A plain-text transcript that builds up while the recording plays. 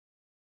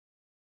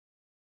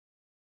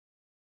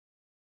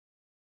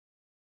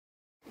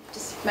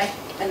make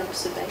an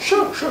observation?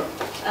 Sure, sure.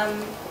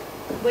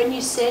 When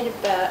you said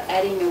about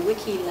adding a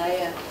wiki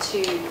layer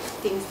to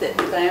things that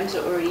the GLAMs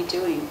are already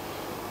doing,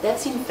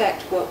 that's in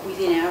fact what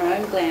within our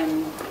own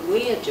GLAM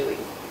we are doing.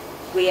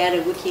 We add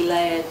a wiki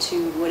layer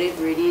to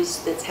whatever it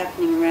is that's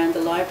happening around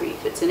the library.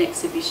 If it's an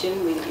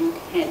exhibition, we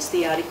enhance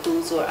the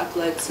articles or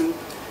upload some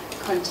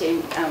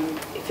content.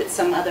 If it's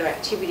some other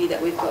activity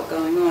that we've got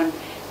going on,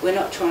 we're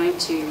not trying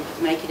to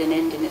make it an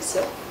end in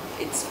itself.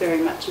 It's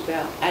very much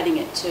about adding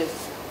it to,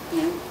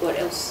 you know, what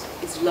else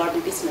is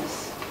library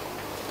business.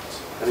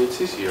 And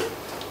it's easier.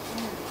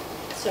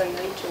 Sorry,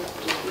 I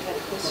interrupted. You had a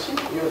question?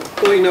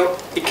 Well, you know,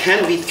 it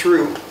can be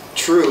true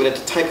that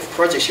the type of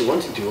projects you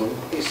want to do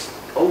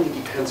only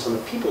depends on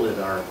the people that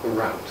are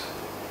around.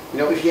 You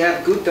know, if you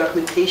have good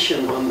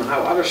documentation on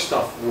how other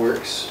stuff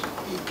works,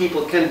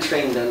 people can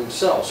train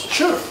themselves.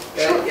 Sure.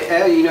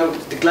 You know,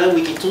 the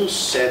GLAM-WIKI tools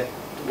set,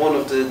 one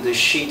of the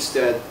sheets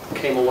that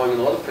came along in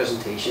a lot of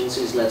presentations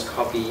is let's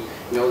copy,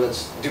 you know,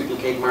 let's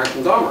duplicate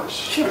Martin Dammers.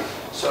 Sure.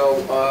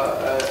 So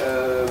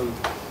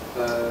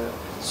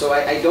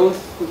I don't.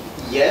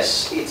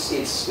 Yes,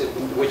 it's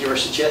what you're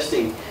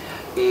suggesting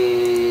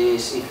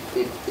is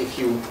if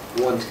you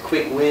want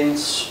quick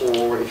wins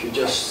or if you're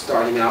just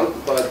starting out.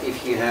 But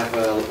if you have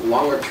a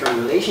longer-term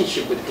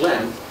relationship with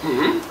GLAM,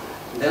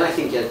 then I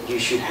think that you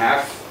should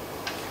have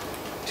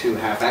to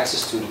have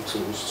access to the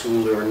tools to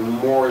learn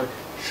more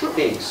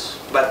things.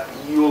 But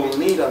you'll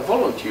need a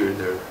volunteer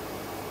there.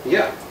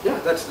 Yeah. Yeah.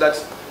 That's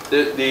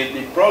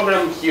the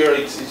problem here.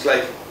 It's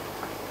like,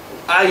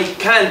 I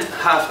can't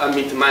have a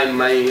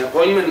my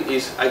appointment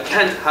is I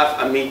can't have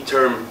a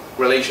midterm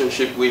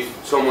relationship with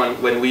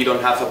someone when we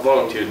don't have a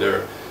volunteer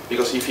there,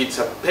 because if it's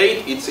a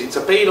paid, it's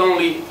a paid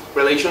only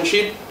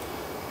relationship.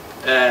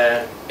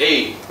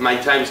 My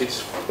times it's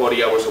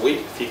 40 hours a week,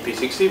 50,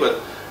 60,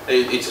 but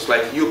it's just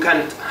like you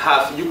can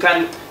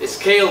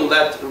scale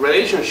that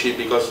relationship,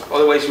 because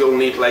otherwise you'll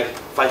need like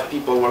 5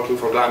 people working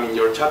for GLAM in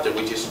your chapter,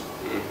 which is,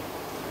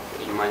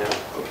 in my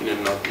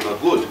opinion, not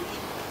good.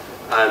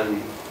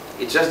 And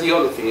it's just the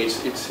other thing.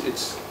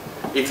 It's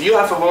if you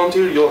have a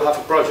volunteer, you'll have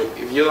a project.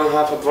 If you don't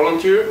have a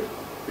volunteer,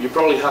 you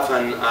probably have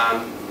an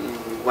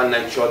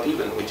one-night shot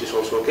even, which is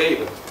also okay,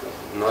 but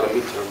not a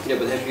midterm. Yeah,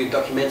 but have you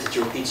documented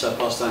your pizza,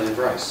 pasta, and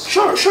rice?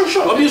 Sure.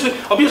 Obviously,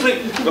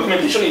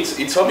 documentation.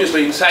 It's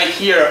obviously inside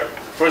here.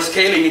 For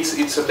scaling,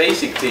 it's a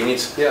basic thing.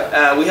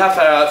 We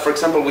have, for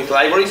example, with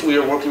libraries, we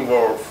are working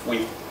for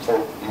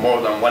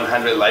more than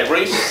 100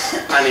 libraries,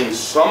 and in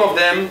some of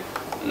them.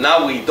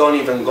 Now we don't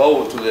even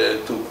go to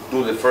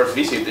do the first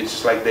visit. It's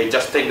just like they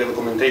just take the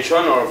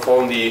documentation or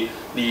phone the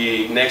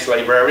next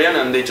librarian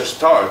and they just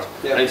start.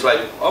 Yeah. And it's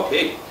like,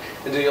 okay.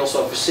 And do you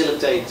also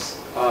facilitate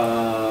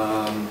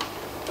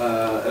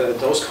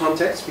those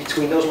contacts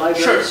between those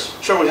libraries?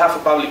 Sure. We have a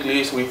public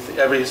list with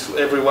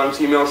everyone's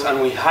emails,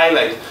 and we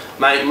highlight.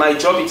 My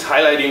job is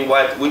highlighting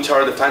which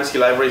are the fancy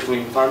libraries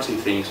doing fancy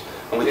things,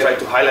 and we try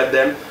to highlight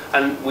them.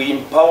 And we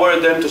empower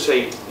them to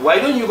say, why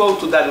don't you go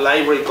to that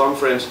library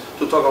conference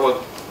to talk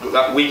about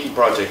that wiki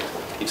project?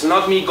 It's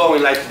not me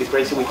going like the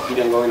crazy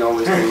Wikipedia and going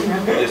always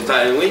to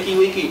time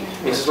wiki.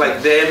 It's just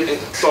like them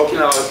talking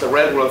about the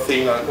regular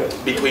thing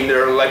between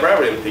their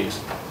librarian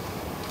things.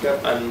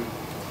 Yep. And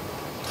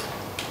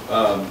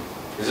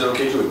is it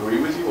okay to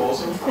agree with you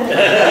also?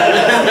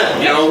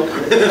 No.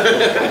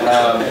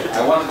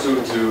 I wanted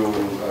to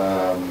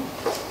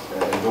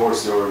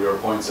endorse your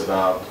points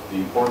about the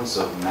importance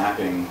of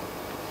mapping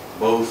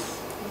both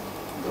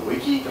the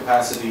wiki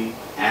capacity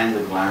and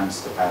the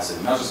GLAM's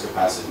capacity. Not just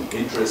capacity,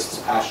 interests,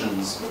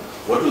 passions.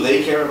 What do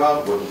they care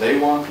about? What do they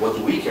want? What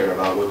do we care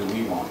about? What do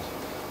we want?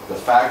 The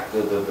fact,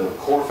 the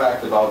core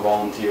fact about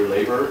volunteer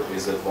labor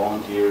is that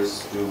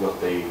volunteers do what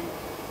they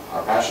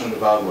are passionate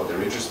about, what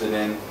they're interested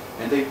in,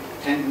 and they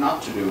tend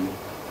not to do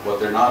what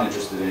they're not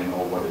interested in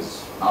or what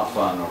is not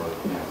fun, or,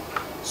 you know.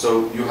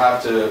 So you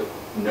have to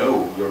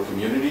know your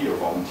community, your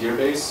volunteer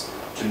base,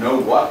 to know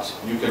what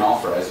you can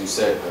offer, as you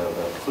said,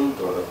 the fruit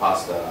or the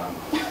pasta.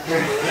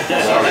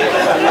 Sorry.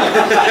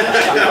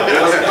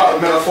 It was a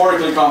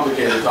metaphorically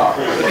complicated talk.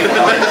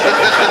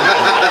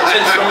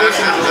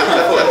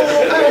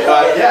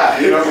 Yeah,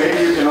 you know,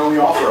 maybe you can only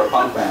offer a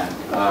punk band,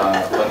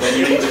 but then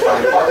you need to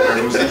find a partner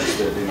who's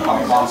interested in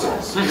punk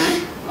concerts.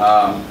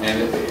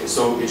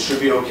 So it should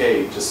be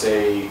okay to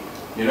say,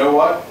 you know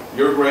what,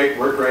 you're great,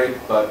 we're great,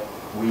 but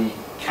we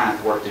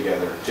can't work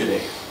together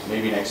today,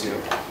 maybe next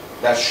year.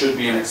 That should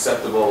be an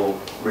acceptable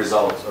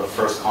result of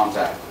first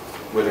contact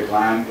with a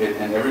GLAM,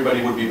 and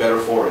everybody would be better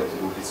for it.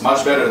 It's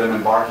much better than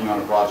embarking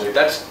on a project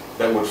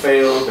that would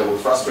fail, that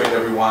would frustrate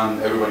everyone.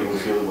 Everybody would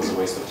feel it was a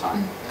waste of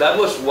time. That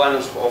was one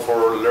of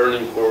our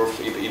learning curves.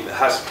 It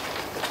has.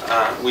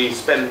 We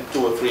spent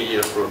 2 or 3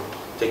 years for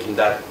taking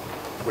that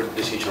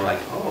decision.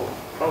 Like, oh,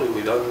 probably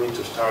we don't need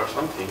to start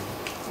something.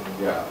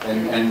 Yeah,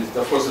 and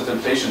of course the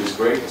temptation is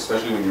great,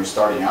 especially when you're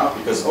starting out,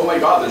 because oh my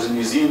God, there's a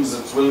museum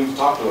that's willing to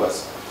talk to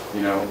us.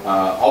 You know,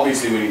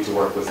 obviously we need to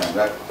work with them.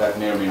 That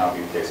may or may not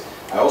be the case.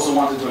 I also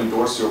wanted to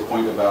endorse your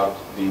point about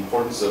the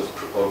importance of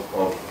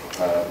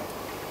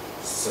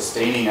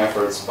sustaining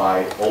efforts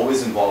by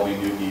always involving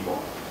new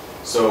people.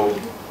 So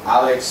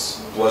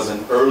Alex was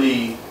an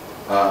early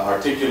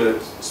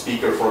articulate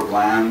speaker for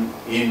GLAM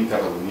in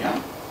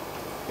Catalonia.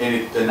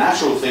 And the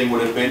natural thing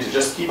would have been to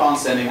just keep on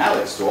sending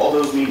Alex to all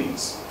those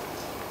meetings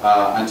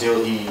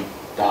until he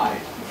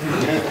died.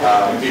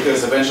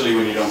 Because eventually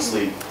when you don't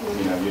sleep,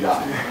 you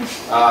die.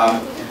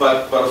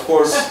 But of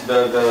course,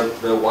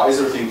 the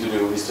wiser thing to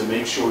do is to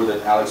make sure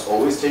that Alex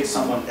always takes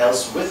someone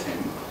else with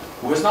him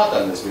who has not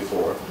done this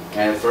before.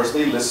 And first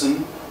they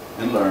listen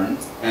and learn,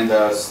 and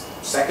the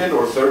second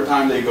or third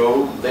time they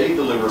go, they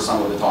deliver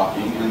some of the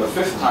talking, and the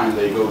fifth time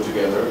they go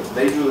together,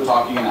 they do the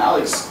talking and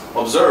Alex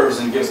observes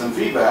and gives them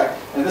feedback,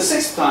 and the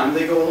sixth time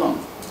they go alone.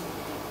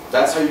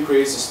 That's how you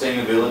create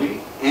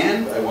sustainability,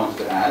 and I wanted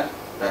to add,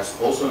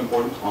 that's also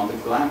important on the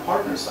GLAM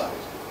partner side.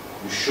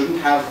 You shouldn't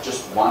have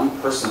just one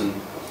person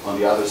on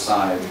the other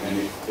side, and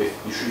if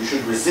you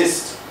should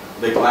resist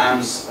the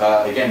GLAM's,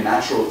 again,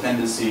 natural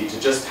tendency to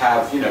just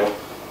have,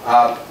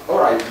 all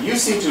right, you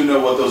seem to know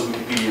what those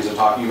Wikipedians are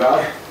talking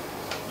about,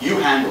 you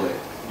handle it,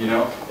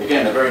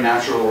 Again, a very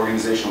natural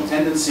organizational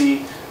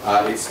tendency.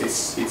 It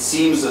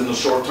seems in the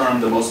short term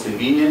the most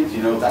convenient,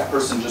 that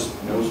person just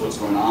knows what's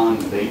going on,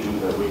 and they do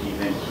the wiki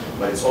thing.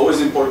 But it's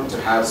always important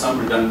to have some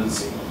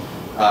redundancy.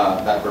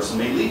 That person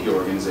may leave your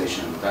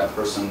organization, that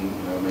person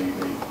may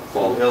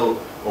fall ill,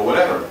 or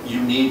whatever.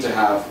 You need to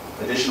have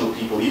additional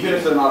people, even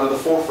if they're not at the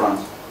forefront,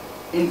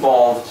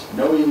 involved,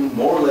 knowing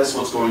more or less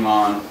what's going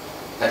on,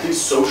 at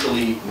least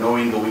socially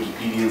knowing the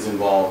Wikipedians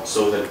involved,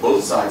 so that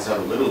both sides have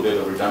a little bit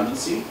of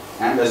redundancy,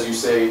 and as you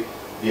say,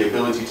 the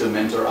ability to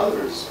mentor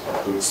others,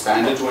 to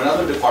expand it to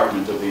another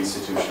department of the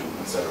institution,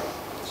 etc.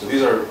 So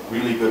these are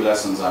really good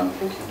lessons I'm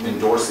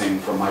endorsing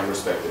from my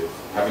perspective,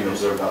 having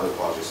observed other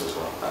projects as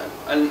well.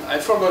 And I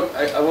forgot,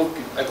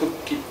 I could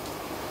keep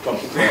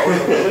talking for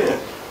hours.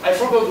 I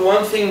forgot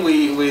one thing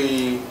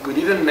we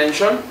didn't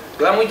mention.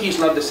 GLAM-WIKI is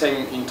not the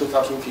same in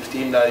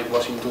 2015 that it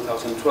was in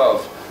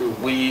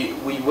 2012. We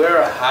were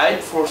a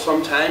hype for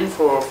some time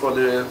for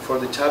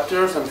the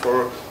chapters and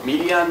for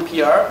media and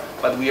PR,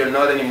 but we are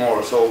not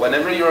anymore. So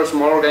whenever you're a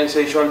small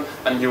organization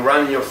and you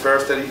run your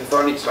first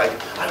editathon, it's like,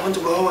 I want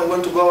to go, I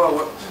want to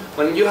go.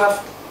 When you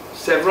have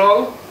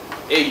several,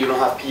 A, you don't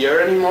have PR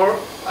anymore,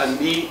 and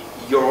B,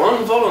 your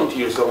own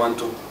volunteers don't want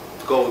to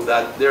go,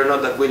 that they're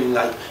not that willing,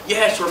 like,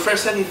 yes, your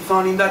first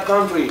editathon in that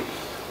country.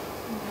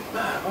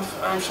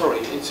 I'm sorry,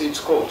 it's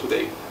cold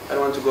today, I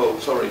don't want to go,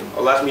 sorry,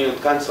 or last minute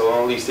cancel,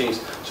 all these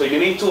things. So you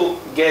need to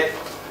get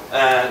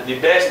the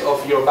best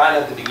of your band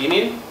at the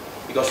beginning,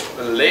 because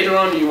later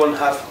on you won't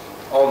have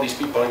all these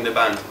people in the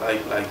band,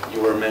 like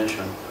you were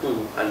mentioned.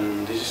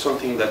 And this is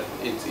something that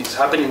it's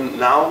happening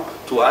now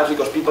to us,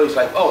 because people is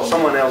like, oh,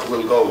 someone else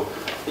will go.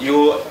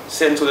 You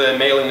send to the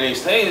mailing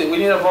list, hey, we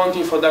need a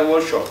volunteer for that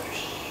workshop.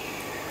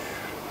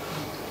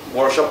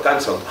 Workshop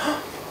cancelled.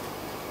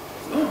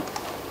 No,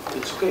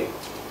 it's okay.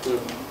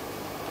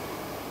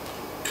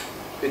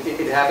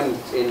 It happened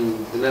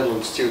in the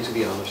Netherlands too, to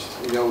be honest.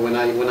 When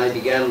I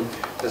began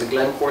as a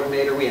GLAM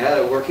coordinator, we had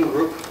a working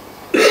group,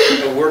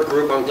 a work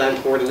group on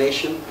GLAM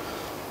coordination,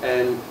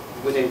 and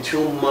within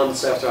 2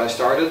 months after I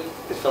started,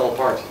 it fell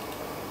apart.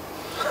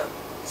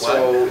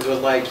 So it was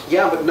like,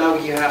 yeah, but now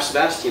you have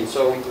Sebastian,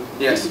 so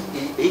yes,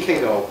 he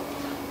can go.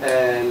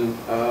 And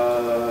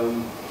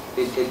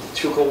it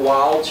took a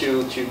while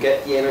to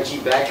get the energy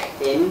back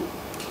in,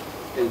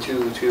 and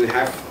to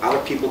have other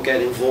people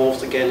get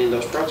involved again in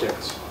those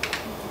projects.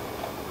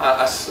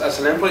 As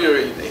an employer,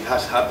 it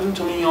has happened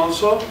to me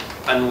also,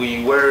 and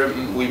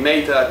we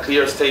made a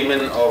clear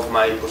statement of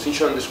my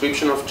position,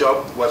 description of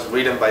job was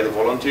written by the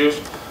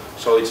volunteers.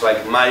 So it's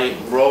like my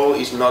role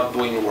is not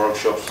doing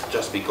workshops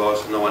just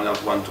because no one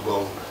else wants to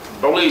go.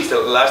 Probably it's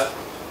the last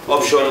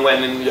option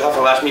when you have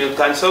a last minute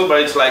cancel, but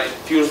it's like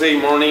Tuesday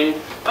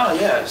morning, oh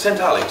yeah, send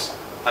Alex.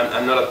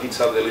 I'm not a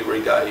pizza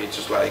delivery guy, it's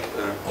just like,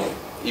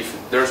 if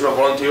there's no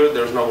volunteer,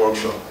 there's no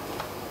workshop.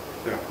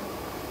 Yeah.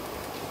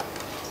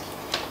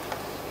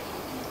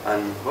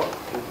 And, well,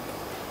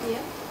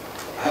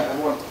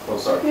 Oh,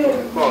 sorry.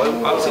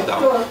 well, I'll sit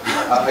down.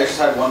 I just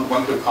had one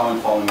quick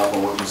comment following up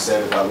on what you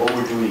said about what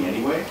we're doing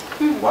anyway.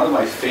 One of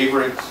my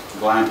favorite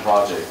GLAM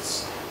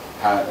projects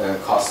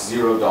costs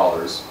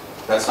 $0.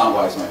 That's not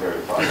why it's my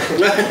favorite project.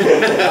 No,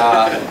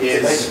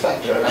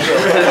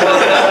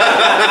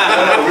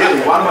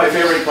 really, one of my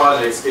favorite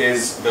projects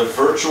is the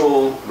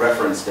virtual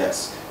reference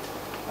desk.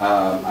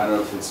 I don't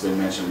know if it's been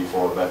mentioned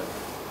before, but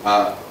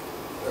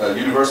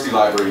university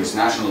libraries,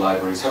 national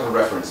libraries have a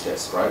reference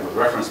desk, right? With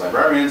reference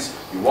librarians,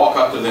 you walk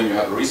up to them, you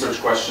have a research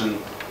question,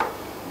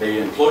 they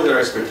employ their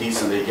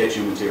expertise and they get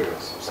you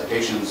materials,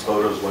 citations,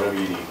 photos, whatever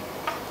you need.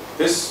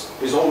 This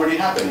is already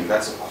happening.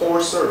 That's a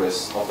core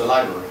service of the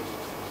library.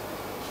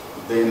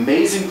 The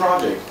amazing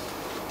project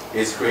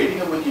is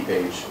creating a wiki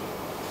page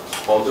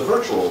called the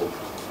Virtual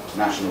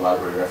National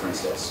Library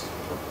Reference Desk.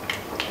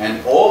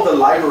 And all the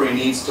library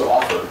needs to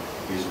offer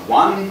is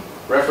one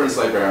reference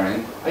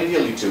librarian,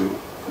 ideally 2,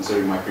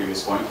 considering my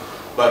previous point,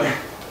 but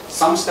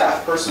some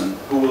staff person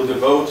who will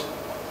devote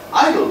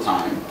idle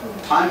time,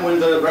 time when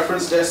the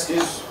reference desk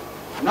is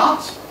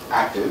not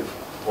active,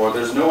 or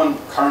there's no one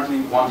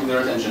currently wanting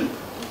their attention,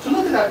 to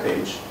look at that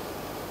page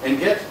and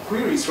get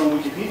queries from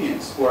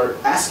Wikipedians who are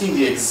asking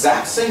the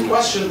exact same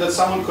question that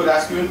someone could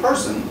ask you in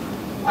person.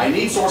 I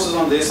need sources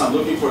on this, I'm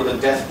looking for the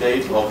death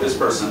date of this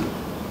person,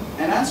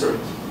 and answer it.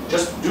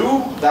 Just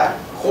do that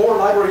core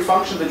library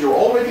function that you're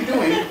already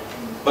doing,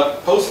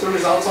 but post the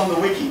results on the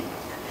wiki.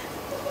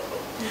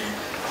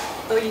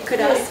 Or you could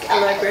ask a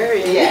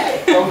librarian. Yeah,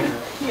 from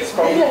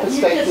the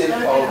perspective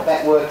of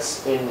that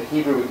works in the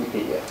Hebrew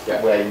Wikipedia,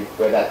 Yeah.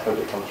 where that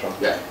project comes from.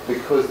 Yeah.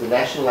 Because the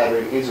National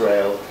Library of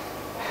Israel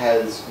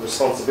has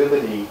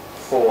responsibility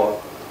for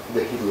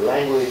the Hebrew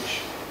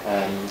language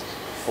and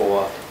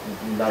for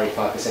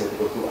 95% of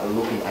people who are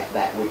looking at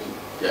that wiki.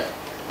 Yeah.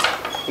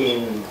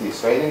 In the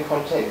Australian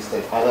context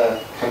and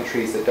other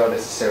countries that don't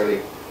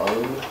necessarily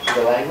own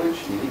the language,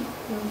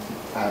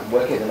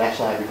 working at the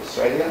National Library of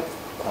Australia,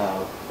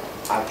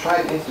 I've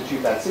tried to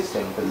institute that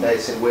system, but they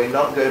said we're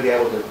not going to be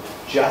able to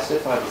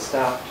justify the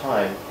staff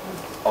time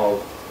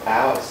of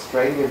our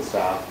Australian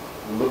staff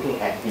looking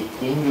at the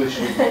English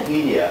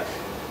Wikipedia,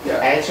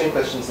 answering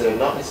questions that are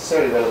not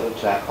necessarily relevant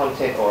to our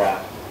content or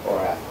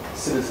our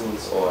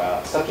citizens or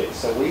our subjects.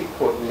 So we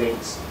put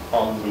links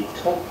on the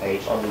talk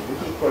page, on the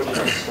Wiki Project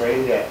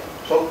Australia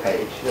talk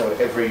page. You know,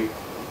 every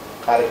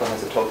article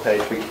has a talk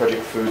page, Wiki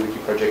Project Food, Wiki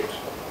Project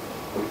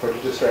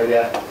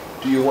Australia.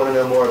 Do you want to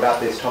know more about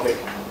this topic?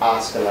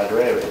 Ask a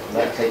librarian. And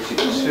that takes you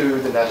to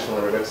the National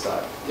Library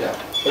website. Yeah.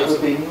 It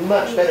would be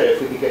much better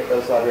if we could get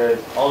those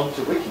librarians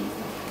onto Wiki,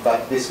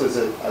 but this was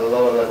a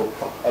lower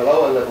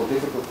level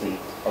difficulty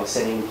of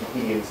sending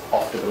Wikipedians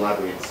off to the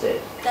library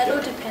instead. That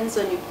all depends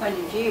on your point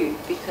of view,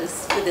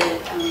 because for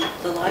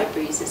the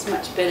libraries, it's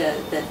much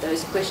better that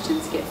those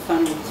questions get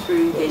funneled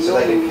through their So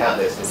they can count normal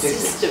their statistics.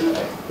 system.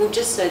 Well,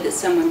 just so that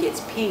someone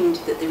gets pinged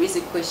that there is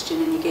a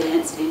question and you get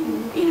answered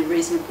in a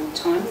reasonable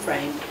time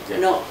frame,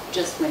 not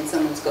just when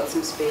someone's got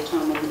some spare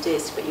time on the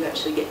desk, but you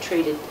actually get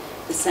treated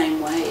the same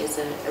way as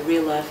a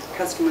real life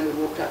customer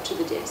who walked up to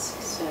the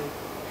desk. So.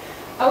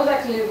 I was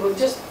actually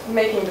just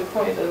making the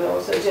point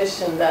or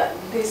suggestion that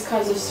these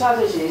kinds of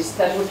strategies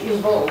that would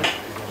involve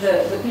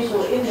the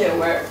people in their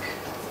work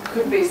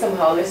could be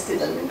somehow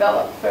listed and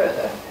developed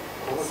further.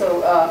 So,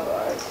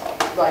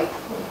 like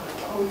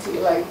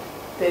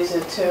there's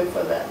a term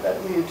for that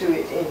you do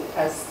it in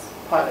as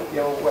part of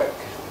your work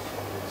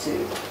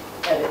to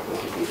edit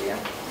Wikipedia.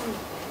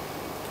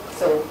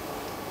 So,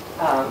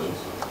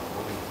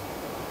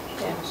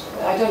 yeah,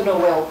 I don't know.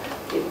 Well,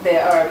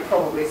 there are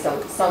probably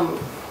some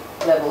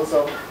levels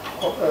of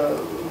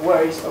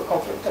worries or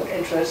conflict of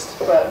interest,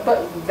 but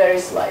very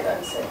slight,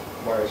 I'd say.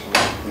 Worries from the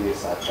Wikipedia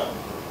side,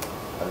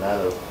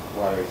 another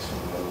worries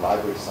from the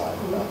library side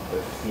about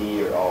the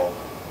fear of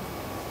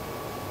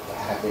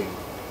having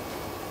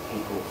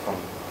people from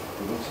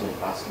the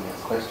internet asking us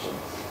questions,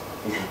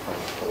 even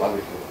from the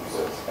library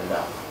community, was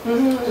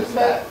enough. Just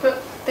But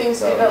things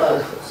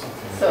develop.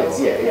 So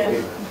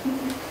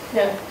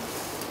yeah.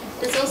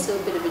 There's also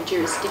a bit of a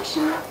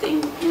jurisdiction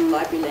thing in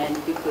library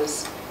land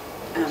because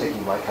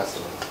taking my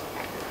customers.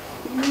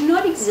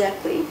 not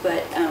exactly,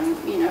 but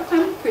you know,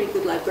 I'm a pretty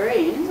good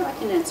librarian and I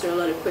can answer a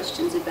lot of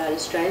questions about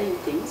Australian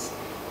things,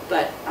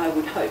 but I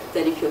would hope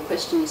that if your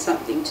question is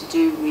something to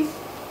do with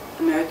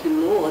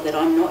American law, that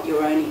I'm not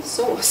your only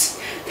source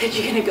that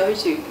you're going to go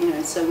to, you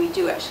know. So we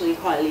do actually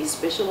highly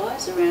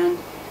specialise around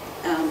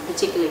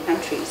particular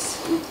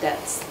countries, and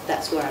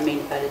that's what I mean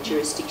about a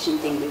jurisdiction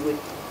thing. We would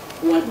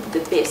want the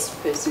best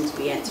person to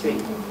be answering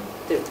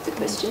the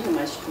question, the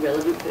most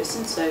relevant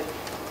person. So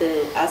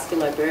the Ask a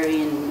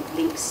Librarian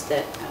links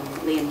that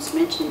Liam's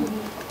mentioned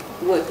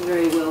work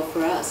very well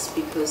for us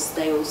because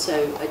they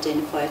also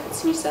identify if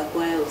it's New South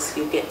Wales,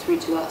 you'll get through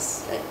to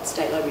us at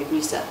State Library of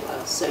New South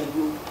Wales, so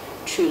you'll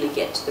truly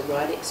get to the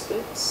right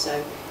experts.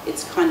 So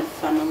it's kind of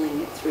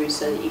funneling it through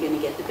so that you're going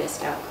to get the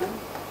best outcome.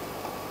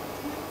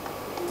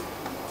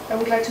 I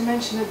would like to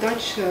mention a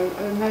Dutch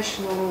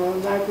National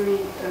Library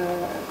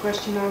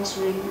question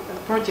answering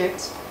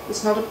project.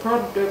 It's not a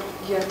product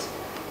yet,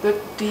 but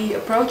the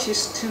approach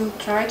is to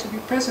try to be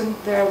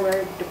present there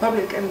where the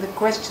public and the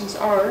questions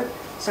are,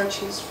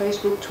 such as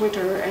Facebook,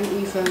 Twitter, and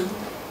even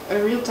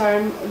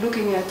real-time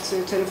looking at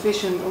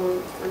television or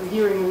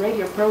hearing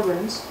radio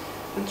programs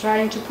and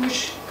trying to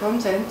push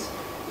content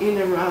in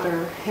a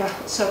rather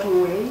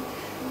subtle way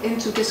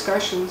into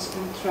discussions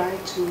and try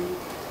to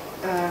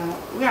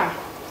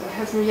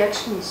have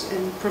reactions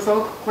and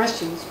provoke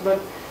questions. But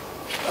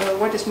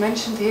what is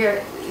mentioned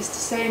here is the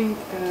same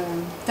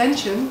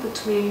tension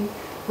between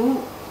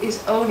who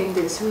is owning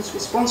this, who is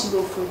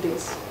responsible for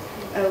this,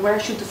 where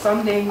should the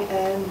funding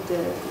and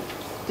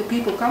the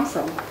people come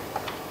from.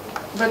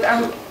 But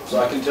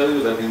so I can tell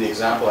you that in the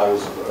example I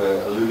was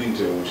alluding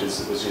to, which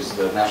is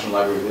the National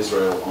Library of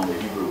Israel on the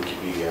Hebrew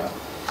Wikipedia,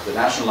 the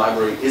National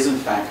Library is in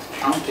fact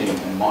counting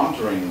and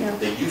monitoring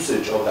the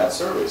usage of that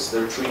service.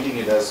 They're treating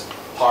it as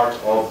part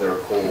of their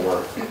core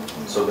work,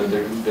 so that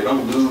they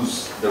don't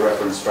lose the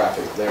reference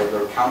traffic.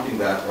 They're counting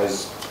that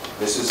as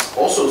this is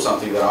also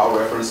something that our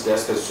reference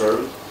desk has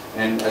served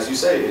And as you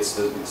say, it's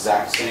the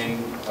exact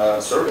same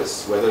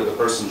service, whether the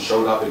person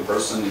showed up in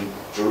person in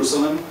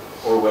Jerusalem,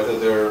 or whether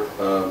they're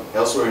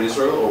elsewhere in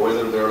Israel, or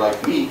whether they're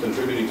like me,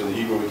 contributing to the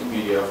Hebrew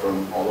Wikipedia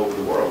from all over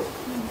the world.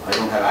 I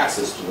don't have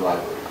access to the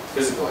library,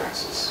 physical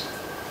access.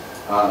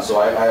 So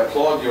I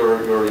applaud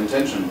your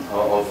intention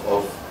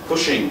of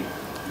pushing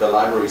the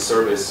library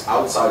service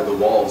outside the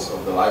walls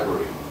of the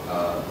library.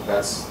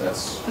 That's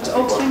It's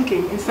old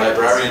thinking. In fact,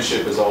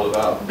 librarianship is all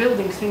about.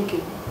 Building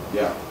thinking.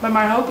 Yeah. But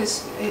my hope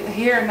is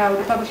here now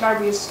the public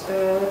library is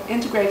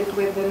integrated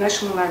with the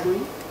National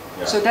Library,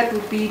 Yeah. so that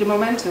would be the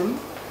momentum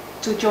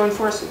to join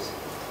forces.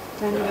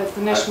 Then you have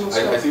the national I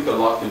scope. think a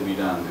lot can be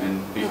done,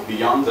 and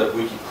beyond that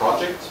Wiki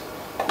project,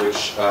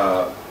 which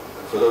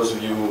for those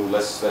of you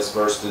less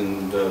versed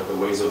in the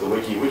ways of the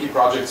Wiki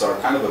projects are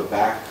kind of a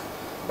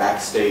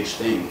backstage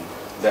thing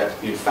that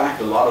in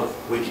fact a lot of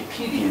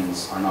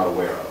Wikipedians are not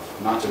aware of,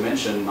 not to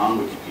mention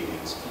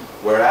non-Wikipedians.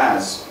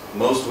 Whereas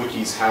most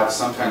wikis have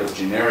some kind of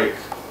generic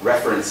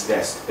reference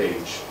desk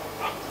page,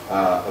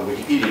 a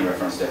Wikipedian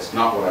reference desk,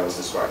 not what I was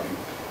describing.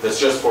 That's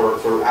just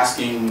for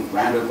asking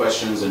random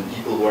questions and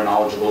people who are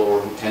knowledgeable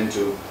or who tend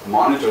to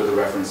monitor the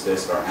reference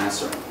desk are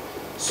answering.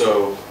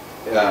 So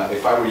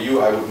if I were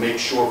you, I would make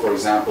sure, for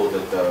example,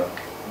 that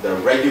the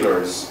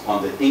regulars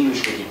on the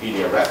English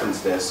Wikipedia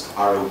reference desk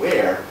are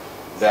aware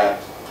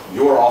that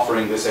you're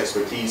offering this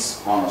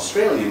expertise on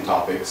Australian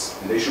topics,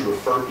 and they should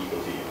refer people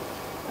to you.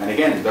 And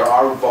again, there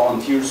are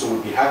volunteers who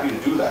would be happy to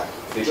do that.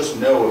 If they just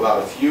know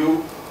about a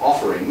few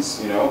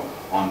offerings, you know,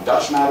 on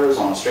Dutch matters,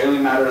 on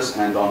Australian matters,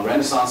 and on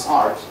Renaissance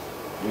art,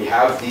 we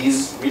have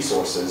these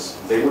resources.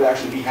 They would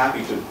actually be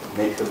happy to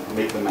make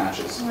the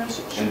matches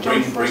and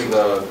bring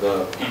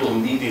the people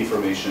who need the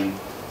information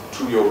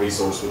to your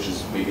resource, which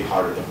is maybe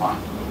harder to find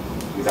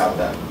without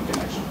that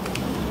connection.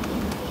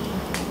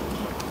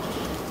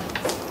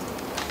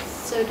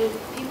 So do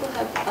people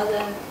have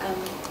other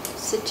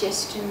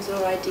suggestions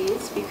or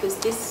ideas? Because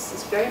this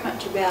is very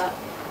much about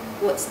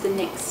what's the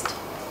next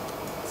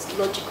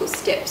logical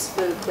steps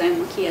for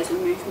GLAM-WIKI as a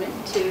movement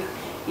to,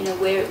 you know,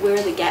 where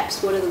are the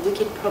gaps, what are the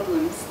wicked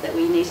problems that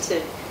we need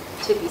to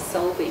be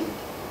solving?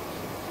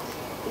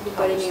 Have you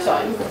got any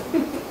ideas?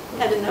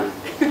 Had enough?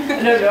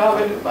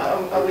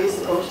 No, are we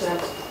supposed to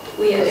have?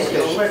 We are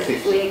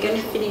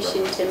going to finish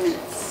in 10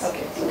 minutes.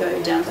 Okay. And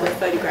go down to a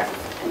photograph.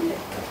 And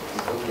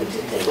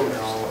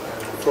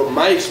from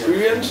my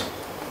experience,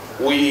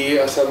 we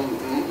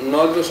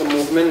not as a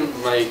movement,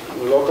 my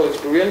local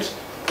experience,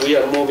 we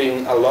are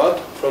moving a lot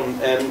from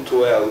M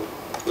to L.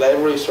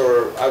 Libraries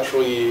are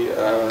actually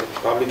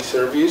public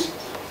service,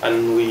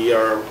 and we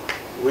are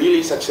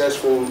really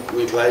successful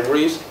with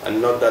libraries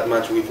and not that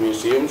much with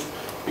museums,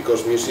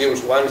 because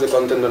museums, once the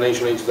content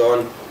donation is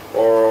done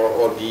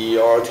or the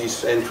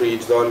artist entry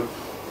is done,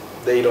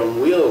 they don't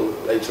will.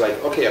 It's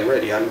like, okay, I'm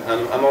ready. I'm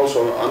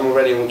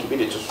already in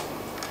Wikipedia. Just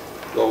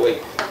go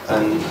away.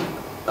 And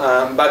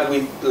but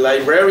with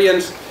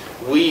librarians,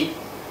 we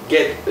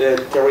get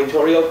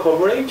territorial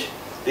coverage.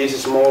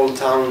 This small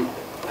town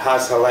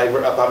has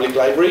a public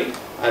library,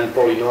 and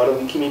probably not a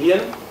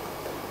Wikimedian.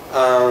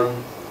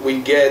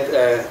 We get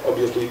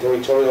obviously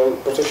territorial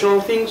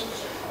professional things.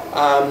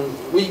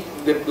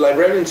 The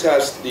librarians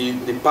has the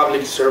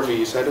public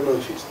service. I don't know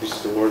if this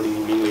is the wording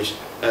in English.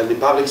 The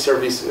public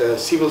service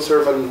civil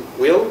servant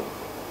will,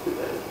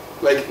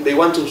 like they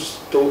want to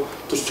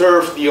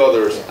serve the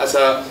others. As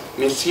a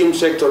museum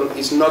sector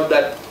is not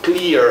that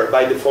clear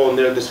by default in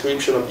their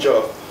description of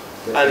job.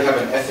 And you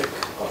have an ethic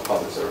of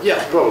public service.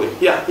 Yeah, probably.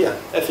 Yeah,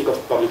 ethic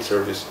of public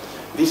service.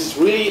 This is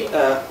really,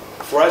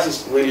 for us,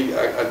 it's really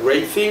a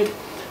great thing.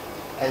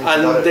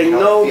 And they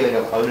know a feeling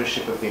of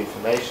ownership of the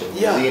information.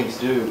 Yeah. Museums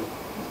do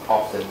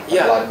often.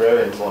 Yeah.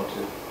 Librarians want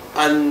to.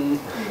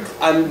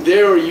 And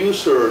their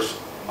users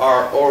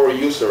are our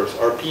users.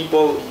 Our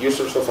people,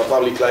 users of a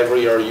public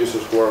library, are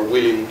users who are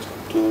willing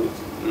to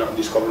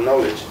discover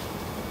knowledge.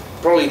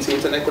 Probably it's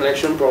internet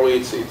connection. Probably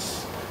it's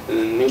a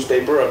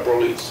newspaper. Or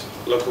probably it's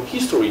local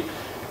history.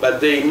 But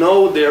they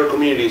know their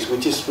communities,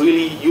 which is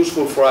really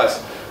useful for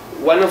us.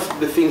 One of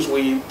the things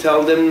we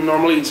tell them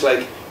normally, it's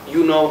like,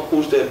 you know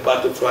who's the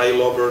butterfly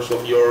lovers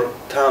of your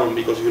town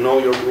because you know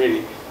your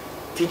community.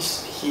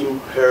 Teach him,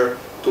 her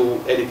to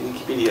edit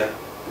Wikipedia.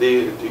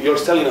 You're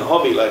selling a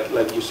hobby,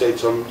 like you said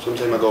some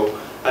time ago.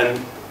 And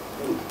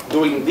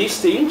doing these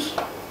things,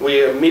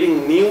 we are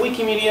meeting new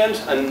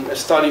Wikimedians and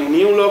starting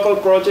new local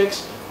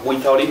projects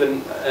without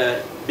even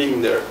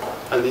being there.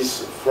 And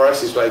this, for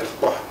us, is like,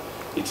 wow,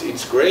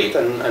 it's great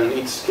and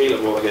it's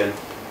scalable again.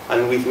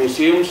 And with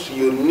museums,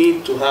 you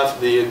need to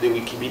have the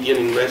Wikipedian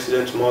in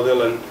residence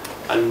model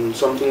and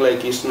something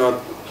like it's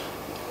not,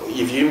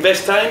 if you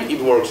invest time, it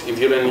works. If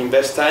you don't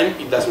invest time,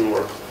 it doesn't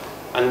work.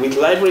 And with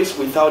libraries,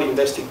 without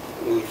investing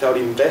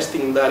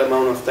that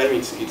amount of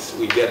time,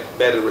 we get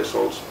better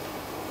results.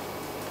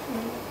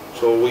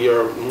 So we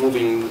are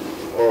moving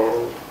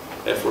our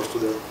efforts to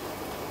there.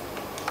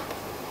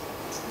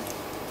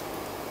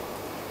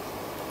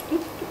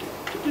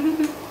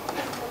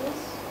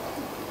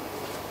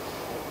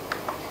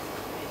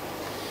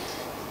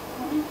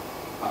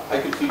 I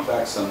could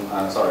feedback some,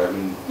 sorry, I've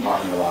been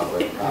talking a lot,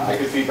 but I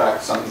could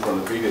feedback something from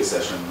the previous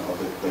session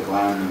of the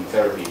GLAM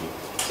therapy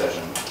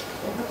session.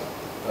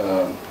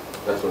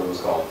 That's what it was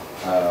called.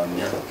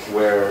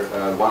 Where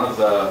one of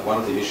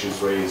the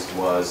issues raised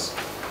was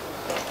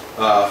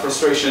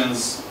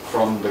frustrations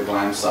from the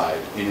GLAM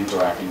side in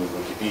interacting with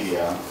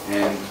Wikipedia,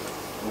 and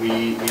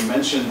we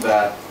mentioned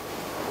that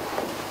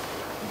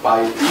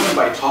even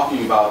by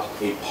talking about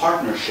a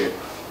partnership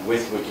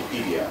with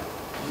Wikipedia,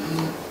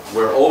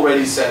 we're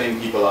already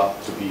setting people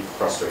up to be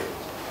frustrated.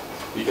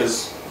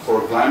 Because for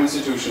GLAM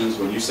institutions,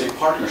 when you say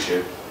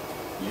partnership,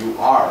 you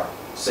are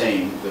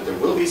saying that there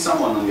will be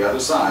someone on the other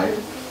side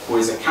who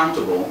is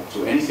accountable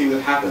to anything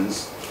that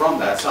happens from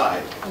that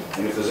side.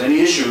 And if there's any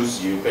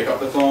issues, you pick up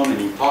the phone and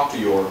you talk to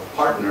your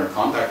partner,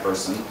 contact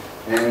person,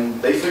 and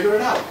they figure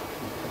it out.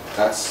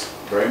 That's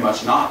very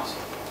much not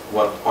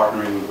what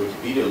partnering with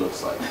Wikipedia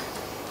looks like,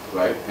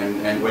 right?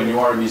 And when you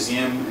are a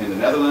museum in the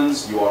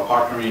Netherlands, you are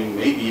partnering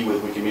maybe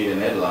with Wikimedia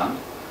Nederland,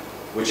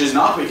 which is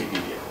not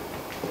Wikipedia,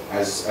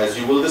 as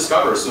you will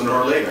discover sooner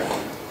or later,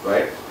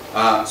 right?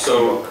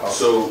 So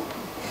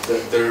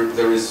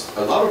there is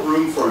a lot of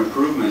room for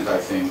improvement, I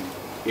think,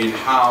 in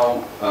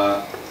how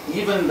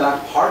even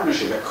that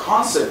partnership, the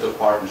concept of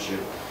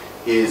partnership,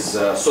 is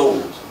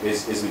sold,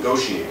 is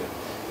negotiated.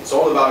 It's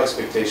all about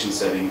expectation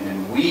setting,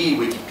 and we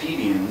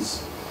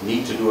Wikipedians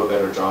need to do a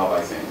better job,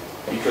 I think,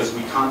 because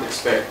we can't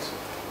expect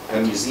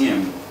a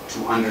museum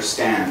to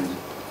understand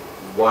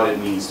what it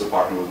means to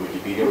partner with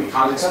Wikipedia. We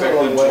can't expect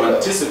them to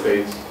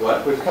anticipate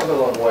what. We've come a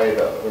long way,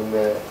 though.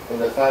 In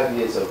the 5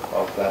 years of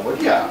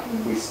GLAM-WIKI, yeah.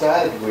 We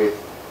started with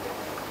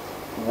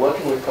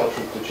working with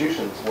cultural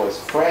institutions was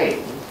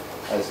framed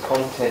as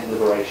content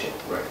liberation.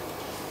 Right.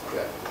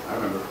 Yeah, I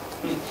remember.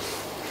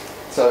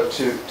 So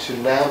to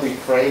now be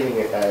framing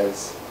it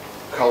as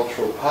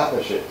cultural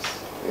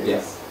partnerships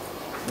is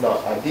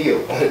not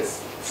ideal, but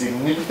it's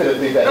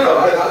significantly better. No,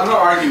 I'm not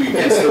arguing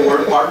against the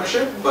word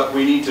partnership, but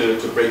we need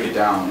to break it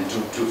down and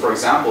to, for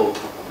example,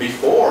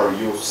 before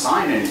you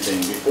sign anything,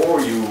 before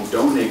you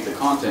donate the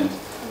content,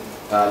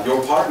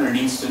 your partner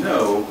needs to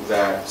know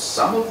that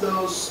some of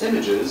those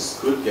images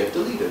could get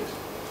deleted.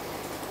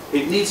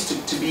 It needs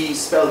to be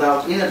spelled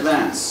out in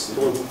advance. It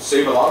will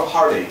save a lot of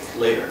heartache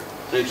later.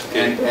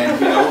 And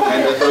you know,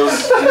 and that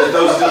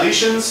those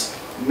deletions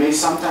may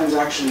sometimes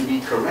actually be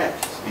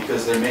correct,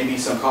 because there may be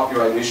some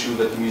copyright issue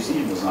that the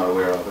museum was not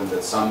aware of and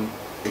that some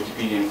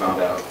Wikipedian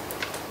found out.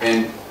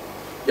 And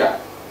yeah.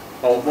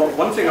 Well,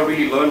 one thing I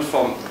really learned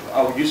from,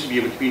 I used to be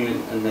a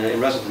Wikipedian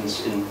in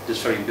residence in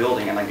this very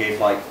building, and I gave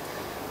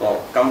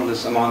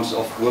countless amounts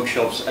of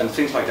workshops and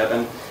things like that.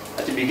 And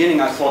at the beginning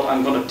I thought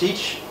I'm going to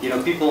teach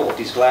people of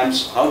these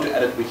GLAMs how to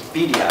edit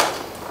Wikipedia,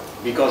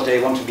 because they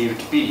want to be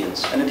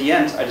Wikipedians. And at the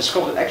end I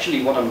discovered that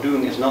actually what I'm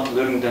doing is not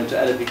learning them to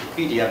edit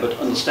Wikipedia, but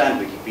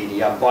understand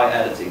Wikipedia by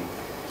editing.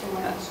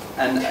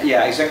 And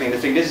yeah, exactly. And I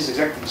think this is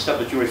exactly the step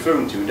that you're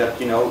referring to. That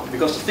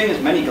because the thing is,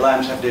 many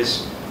GLAMs have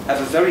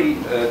a very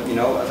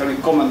a very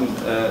common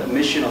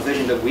mission or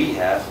vision that we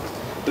have.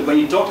 But when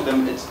you talk to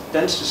them, it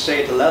tends to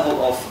say at the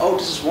level of, oh,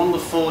 this is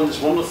wonderful in this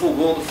wonderful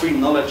world of free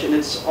knowledge, and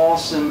it's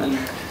awesome, and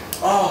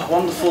oh,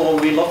 wonderful,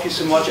 we love you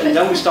so much. And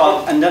then we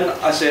start, and then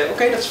I say,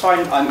 okay, that's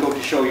fine. I'm going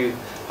to show you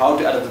how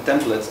to edit the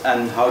template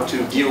and how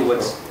to deal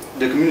with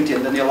the community.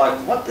 And then they're like,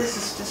 what is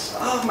this?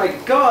 Oh my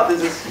God,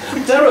 this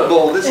is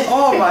terrible. This,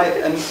 oh my,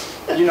 and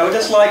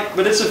that's like,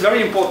 but it's a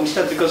very important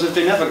step, because if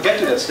they never get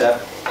to that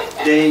step,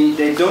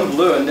 they don't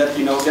learn that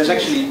there's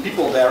actually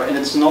people there, and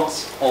it's not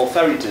all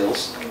fairy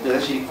tales.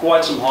 There's actually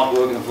quite some hard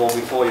work involved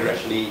before you're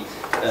actually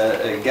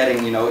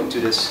getting into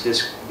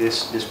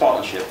this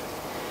partnership.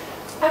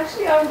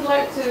 Actually, I would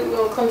like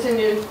to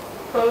continue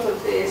both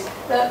of these.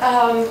 That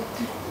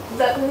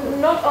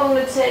not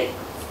only take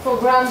for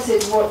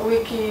granted what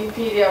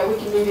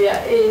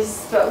Wikimedia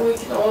is, but we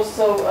can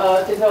also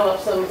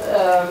develop some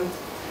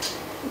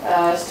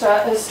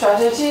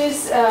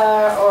strategies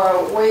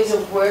or ways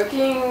of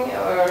working,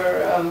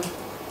 or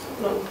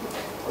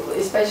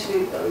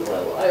especially,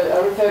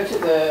 I refer to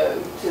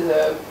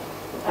the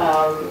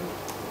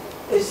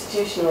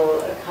institutional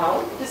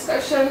account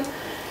discussion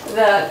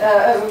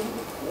that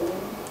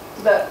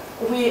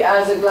we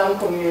as a GLAM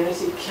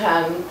community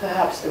can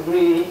perhaps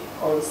agree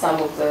on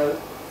some of the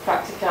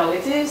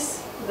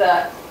practicalities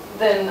that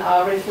then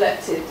are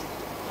reflected,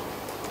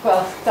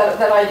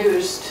 that are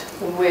used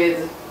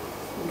with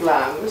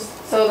GLAMs,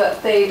 so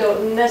that they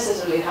don't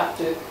necessarily have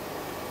to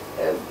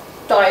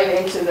dive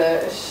into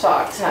the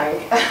Shark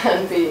Tank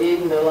and be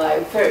eaten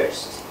alive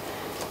first.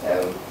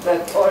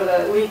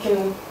 That we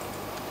can,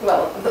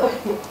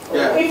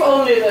 if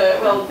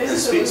only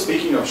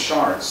speaking of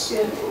sharks,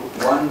 yeah.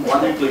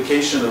 one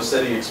implication of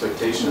setting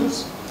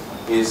expectations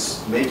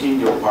is making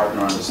your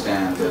partner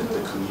understand that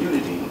the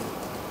community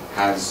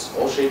has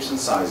all shapes and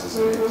sizes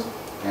in it,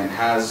 and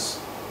has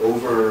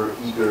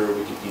over-eager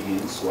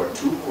Wikipedians who are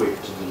too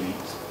quick to delete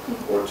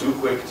or too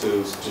quick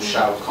to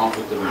shout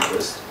conflict of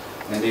interest,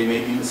 and they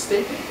may be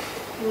mistaken,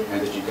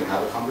 and that you can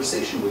have a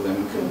conversation with them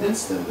and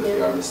convince them that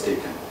they are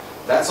mistaken.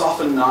 That's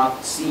often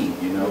not seen.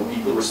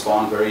 People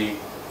respond very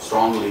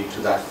strongly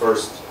to that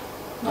first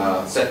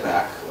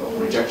setback, or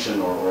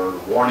rejection, or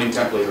warning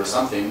template or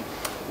something.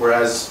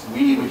 Whereas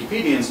we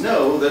Wikipedians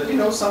know that, you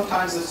know,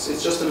 sometimes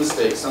it's just a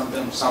mistake.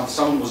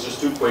 Someone was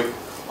just too quick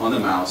on the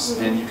mouse,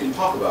 and you can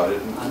talk about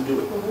it and undo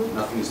it.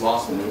 Nothing is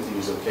lost and everything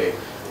is okay.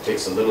 It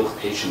takes a little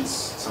patience.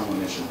 Someone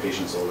mentioned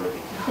patience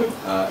already,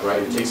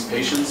 right? It takes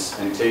patience,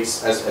 and it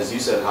takes, as you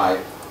said, Hai,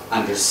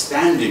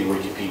 understanding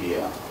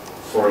Wikipedia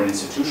for an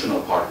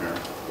institutional partner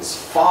is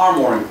far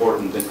more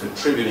important than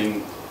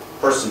contributing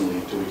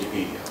personally to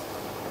Wikipedia.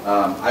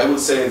 I would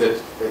say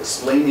that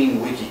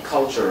explaining wiki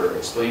culture,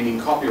 explaining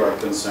copyright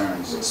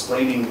concerns,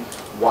 explaining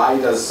why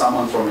does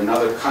someone from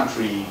another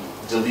country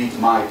delete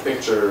my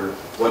picture,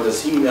 what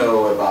does he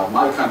know about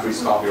my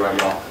country's copyright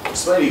law,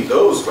 explaining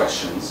those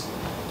questions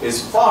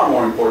is far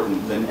more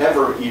important than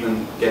ever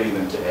even getting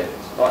them to edit.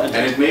 And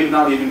it may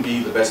not even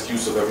be the best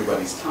use of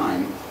everybody's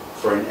time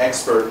for an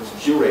expert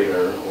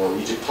curator or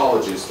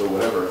Egyptologist or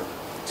whatever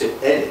to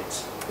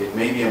edit. It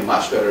may be a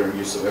much better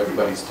use of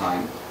everybody's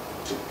time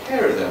to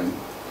pair them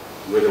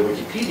with a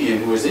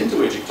Wikipedian who is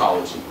into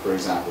Egyptology, for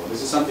example.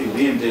 This is something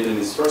Liam did in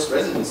his first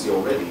residency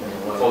already.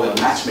 We call it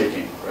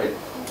matchmaking, right?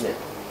 Yeah.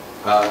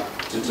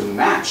 To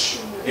match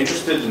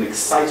interested and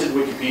excited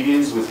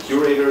Wikipedians with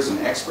curators and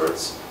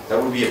experts,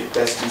 that would be a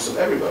best use of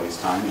everybody's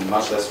time and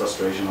much less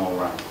frustration all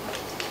around.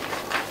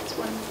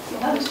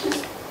 I was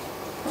just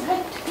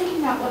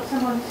picking up what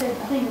someone said,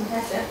 I think it was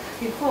Asa,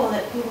 before,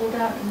 that people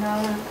don't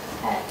know,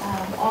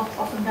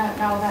 often don't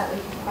know about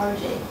wiki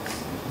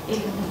projects,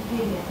 even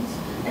Wikipedians.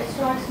 It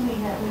strikes me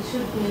that we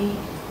should be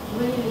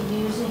really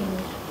using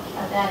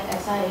that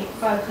as a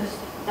focus,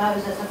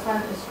 those as a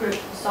focus group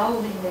for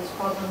solving these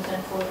problems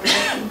and for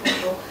directing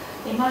people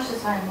in much the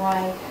same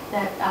way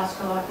that Ask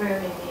a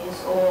Librarian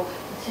is, or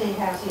the Tea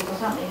House is, or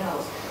something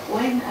else.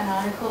 When an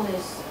article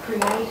is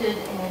created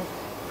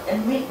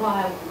and read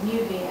by a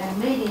newbie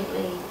and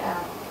immediately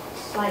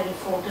slated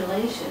for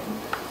deletion,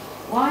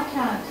 why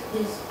can't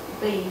this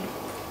be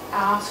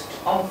asked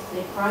of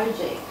the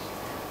project,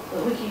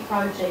 the wiki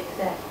project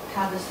that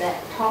covers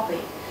that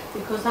topic?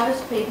 Because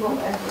those people,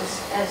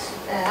 as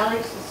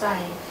Alex is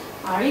saying,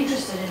 are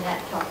interested in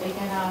that topic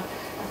and are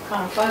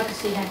kind of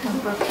focusing and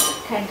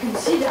can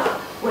consider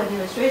whether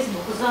it's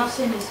reasonable. Because I've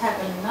seen this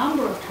happen a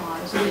number of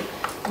times with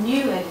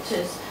new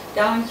editors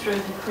going through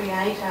the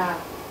create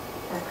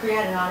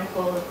an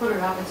article and put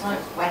it up, it's not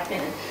whack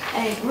in it,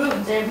 and it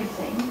ruins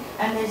everything.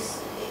 And I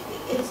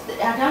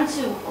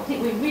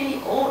think we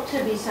really ought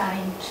to be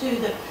saying to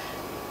the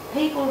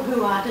people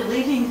who are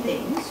deleting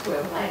things,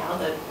 whoever they are,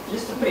 the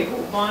list of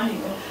people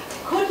finding them,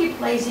 could you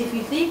please, if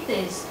you think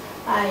there's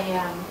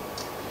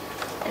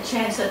a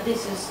chance that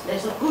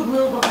there's a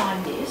goodwill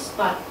behind this,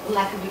 but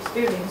lack of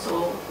experience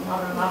or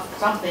not enough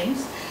some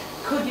things,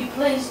 could you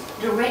please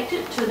direct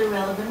it to the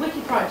relevant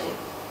wiki project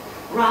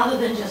rather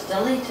than just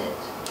delete it?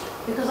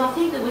 Because I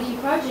think the wiki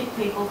project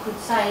people could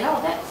say,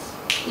 oh, that's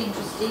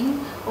interesting,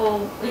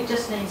 or it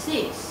just needs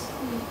this,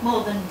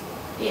 more than,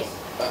 yes,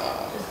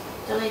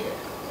 just delete it.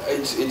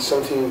 It's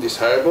something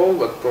desirable,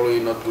 but probably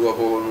not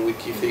doable on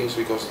wiki things,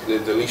 because the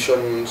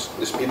deletions,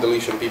 the speed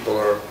deletion people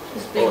are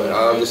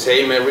the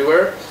same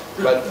everywhere.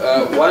 But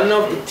one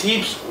of the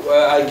tips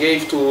I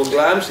gave to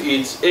GLAMs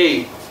is,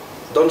 hey,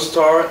 don't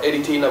start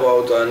editing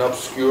about an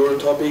obscure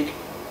topic.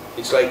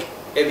 It's like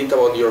edit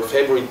about your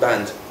favorite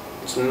band.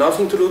 It's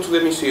nothing to do to the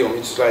museum.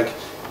 It's like,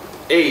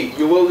 hey,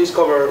 you will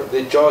discover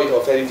the joy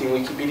of editing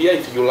Wikipedia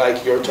if you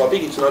like your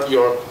topic. It's not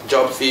your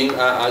job thing,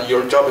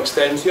 your job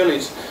extension.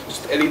 It's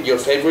just edit your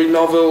favorite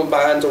novel,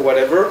 band, or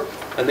whatever,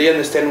 and they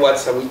understand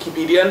what's a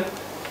Wikipedian.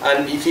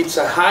 And if it's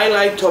a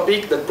highlight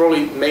topic that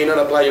probably may not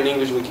apply on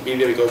English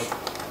Wikipedia because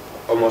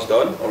almost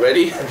done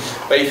already,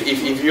 but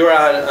if you're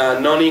a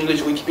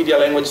non-English Wikipedia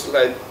language,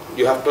 like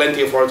you have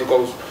plenty of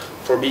articles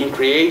for being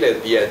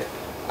created yet,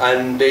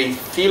 and they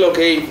feel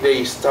okay if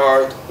they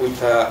start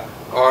with a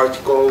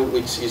article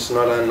which is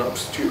not an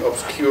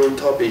obscure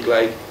topic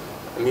like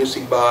a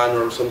music ban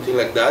or something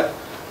like that.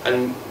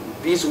 And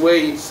this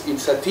way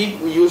it's a tip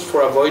we use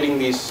for avoiding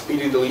this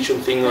speedy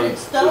deletion thing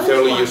with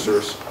early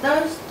users.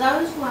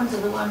 Those ones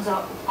are the ones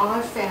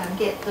I've found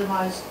get the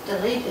most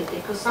deleted,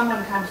 because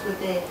someone comes with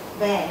their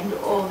band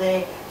or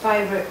their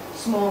favourite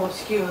small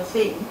obscure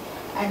thing,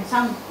 and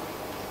some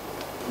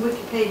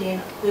Wikipedian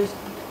who's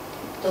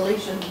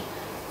deletion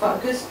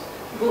focused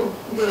will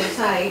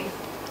say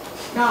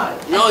no.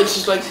 No, it's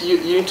just like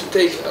you need to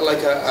take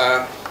like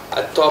a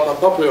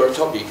popular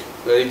topic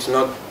that it's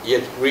not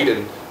yet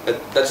written.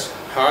 That's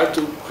hard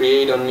to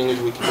create on English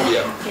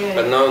Wikipedia, yeah.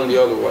 But not on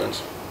the other ones.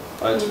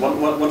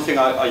 One thing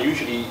I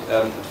usually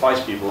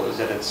advise people is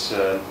that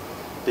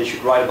they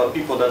should write about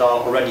people that are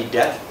already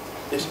dead.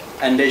 Yes.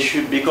 And they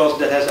should, because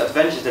that has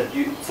advantages that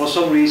you, for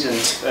some reason,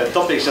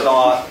 topics that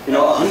are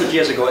 100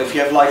 years ago. If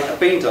you have like a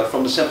painter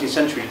from the 17th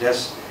century that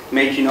has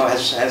made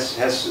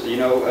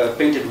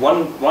painted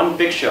one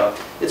picture,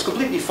 it's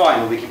completely fine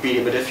on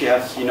Wikipedia. But if you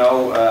have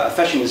a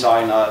fashion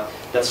designer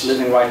that's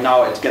living right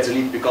now, it gets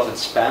deleted because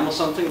it's spam or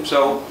something.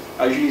 So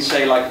I usually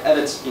say like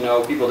edit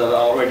people that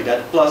are already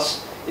dead.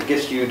 Plus, it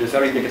gives you the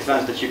very big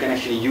advantage that you can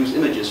actually use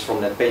images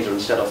from that painter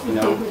instead of, you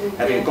know,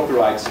 having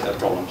copyright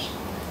problems.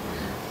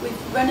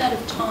 We've run out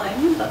of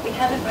time, but we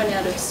haven't run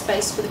out of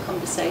space for the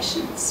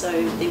conversation. So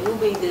there will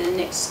be the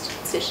next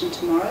session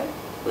tomorrow,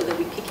 where they'll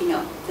be picking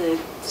up the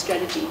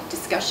strategy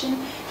discussion,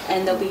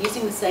 and they'll be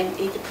using the same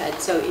Etherpad.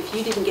 So if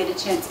you didn't get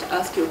a chance to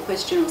ask your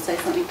question or say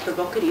something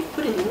provocative,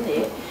 put it in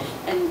there,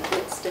 and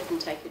let Stefan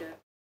take it over.